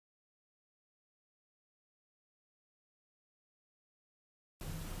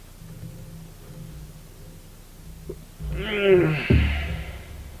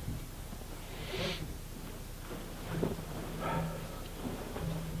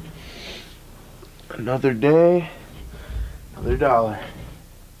Another day, another dollar.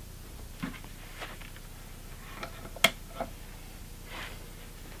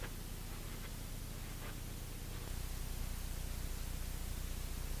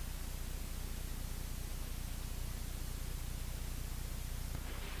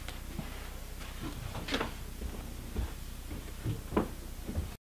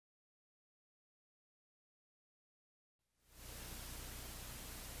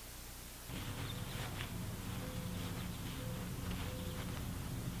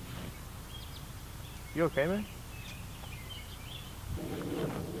 You okay, man?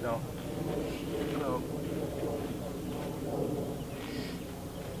 No. No.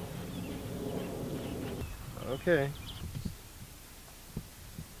 Okay.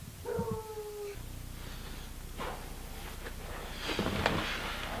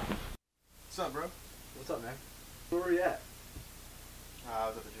 What's up, bro? What's up, man? Where were you at? I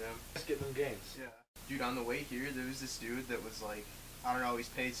was at the gym. Just getting them gains. Yeah. Dude, on the way here, there was this dude that was like, I don't know, he's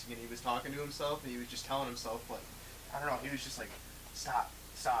pacing and he was talking to himself and he was just telling himself, like, I don't know, he was just like, stop,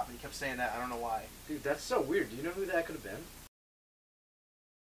 stop. And he kept saying that, I don't know why. Dude, that's so weird. Do you know who that could have been?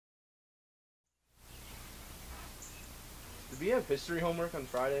 Did we have history homework on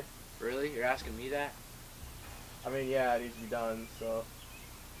Friday? Really? You're asking me that? I mean, yeah, it needs to be done, so.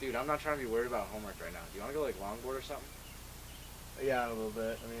 Dude, I'm not trying to be worried about homework right now. Do you want to go, like, longboard or something? Yeah, a little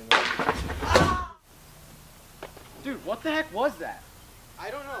bit. I mean, Dude, what the heck was that? I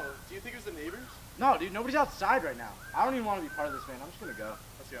don't know. Do you think it was the neighbors? No, dude, nobody's outside right now. I don't even want to be part of this, man. I'm just going to go.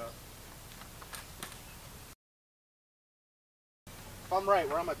 Let's go. If I'm right,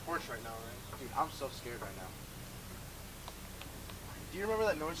 we're on my porch right now, right? Dude, I'm so scared right now. Do you remember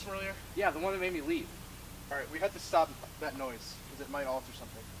that noise from earlier? Yeah, the one that made me leave. Alright, we had to stop that noise, because it might alter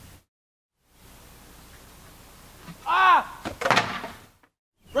something. Ah!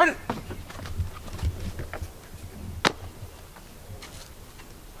 Brennan!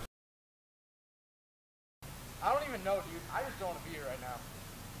 I don't even know, dude. I just don't want to be here right now.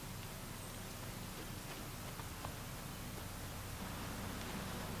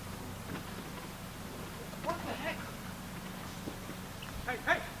 What the heck? Hey,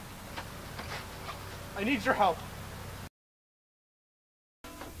 hey! I need your help.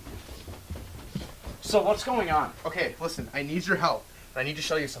 So what's going on? Okay, listen, I need your help. I need to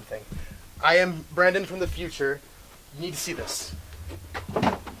show you something. I am Brandon from the future. You need to see this.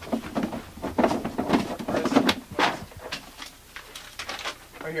 Where is it?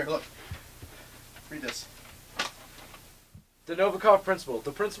 Right here, look. Read this. The Novikov Principle.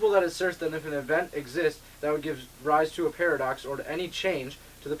 The principle that asserts that if an event exists that would give rise to a paradox or to any change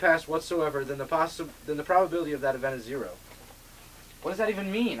to the past whatsoever, then the probability of that event is zero. What does that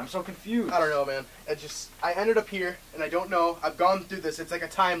even mean? I'm so confused. I don't know, man. I ended up here, and I don't know. I've gone through this. It's like a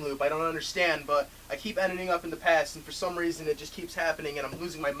time loop. I don't understand, but I keep ending up in the past, and for some reason it just keeps happening, and I'm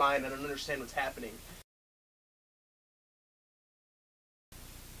losing my mind. I don't understand what's happening.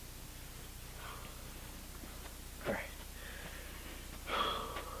 alright.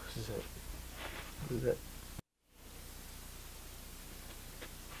 This is it. This is it.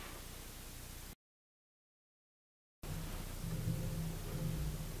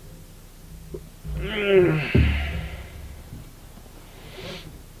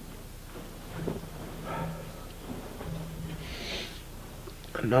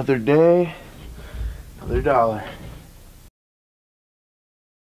 Another day, another dollar.